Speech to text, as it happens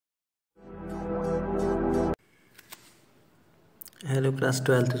Hello class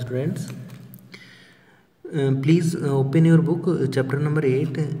 12th students. Please open your book chapter number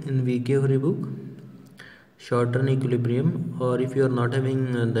 8 in VK Hori book, short run equilibrium, or if you are not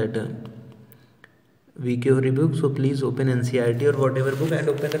having that VK Hori book, so please open NCERT or whatever book and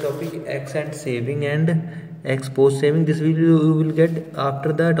open the topic Ex-ante saving and ex-post saving. This you will get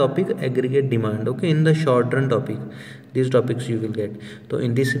after the topic aggregate demand. Okay, in the short run topic, these topics you will get. So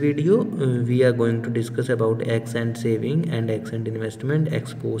in this video we are going to discuss about ex-ante saving and ex-ante investment,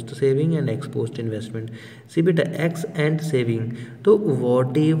 ex-post saving and ex-post investment. See beta, ex-ante saving, so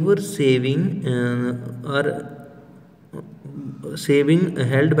whatever saving or saving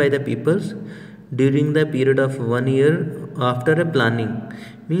held by the peoples during the period of 1 year after a planning,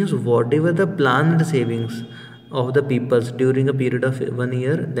 means whatever the planned savings of the peoples during a period of 1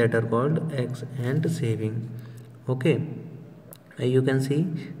 year, that are called ex-ante saving. Okay, you can see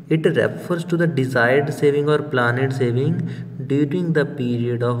it refers to the desired saving or planned saving during the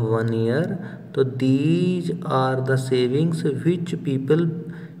period of 1 year. So these are the savings which people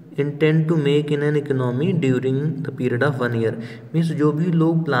intend to make in an economy during the period of 1 year. Means जो भी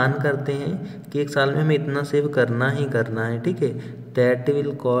लोग plan करते हैं कि एक साल में हमें इतना सेव करना ही करना है, ठीक है, that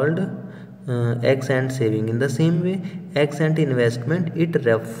will called ex-ante saving. In the same way, ex-ante investment, it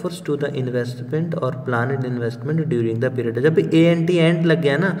refers to the investment or planned investment during the period. जब A-N-T एंड लग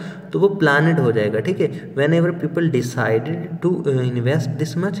गया ना तो वो planned हो जाएगा, ठीक है. Whenever people decided to invest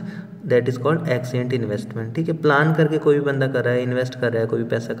this much, that is called ex-ante investment. ठीक है, प्लान करके कोई भी बंदा कर रहा है, इन्वेस्ट कर रहा है, कोई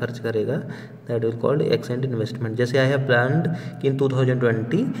पैसा खर्च करेगा, that will called ex-ante investment. जैसे I have planned कि in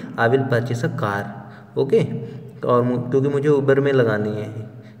 2020 I will purchase a car. Okay, और क्योंकि मुझे उबर में लगानी है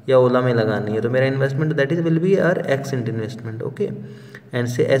या ओला में लगानी है, तो मेरा investment that is will be are ex-ante investment. Okay, and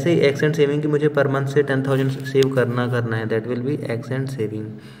से ऐसे ही ex-ante सेविंग की मुझे पर मंथ से 10,000 सेव करना है, that will be ex-ante saving.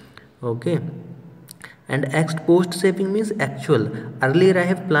 Okay, and ex-post saving means actual. Earlier I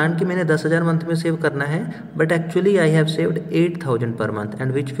have plan कि मैंने 10,000 मंथ में सेव करना है, but actually I have saved 8,000 per month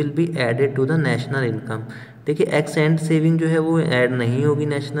and which will be added to the national income. देखिए, ex-ante saving जो है वो add नहीं होगी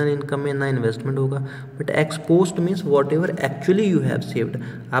नेशनल इनकम में, ना इन्वेस्टमेंट होगा. But ex-post means what ever actually you have saved,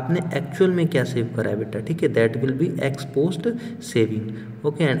 आपने एक्चुअल में क्या सेव करा है बेटा, ठीक है, that will be ex-post saving.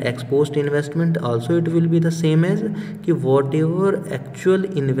 Okay, and ex-post investment also it will be the same as कि what ever actual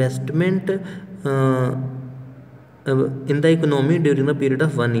investment in the economy during the period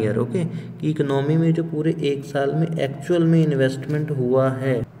of 1 year. Okay, कि economy में जो पूरे एक साल में एक्चुअल में investment हुआ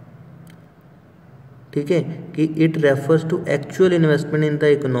है, ठीक है, कि it refers to actual investment in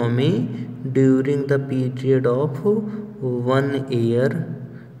the economy during the period of 1 year,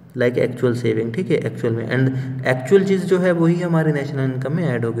 like actual saving. ठीक है, एक्चुअल में, एंड एक्चुअल चीज़ जो है वही हमारी नेशनल इनकम में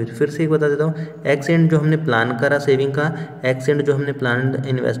ऐड होगी. फिर से एक बता देता हूँ, ex-ante जो हमने प्लान करा सेविंग का, ex-ante जो हमने प्लान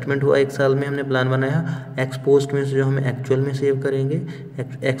इन्वेस्टमेंट हुआ एक साल में हमने प्लान बनाया, ex-post में जो हमें एक्चुअल में सेव करेंगे,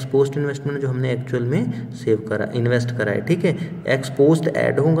 ex-post इन्वेस्टमेंट जो हमने एक्चुअल में सेव करा, इन्वेस्ट करा है. ठीक है, ex-post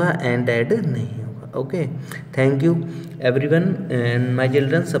ऐड होगा एंड ऐड नहीं होगा. Okay, thank you everyone, and my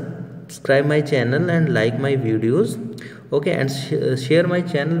children, subscribe my channel and like my videos. Okay, and share my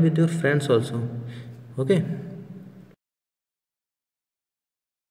channel with your friends also. Okay.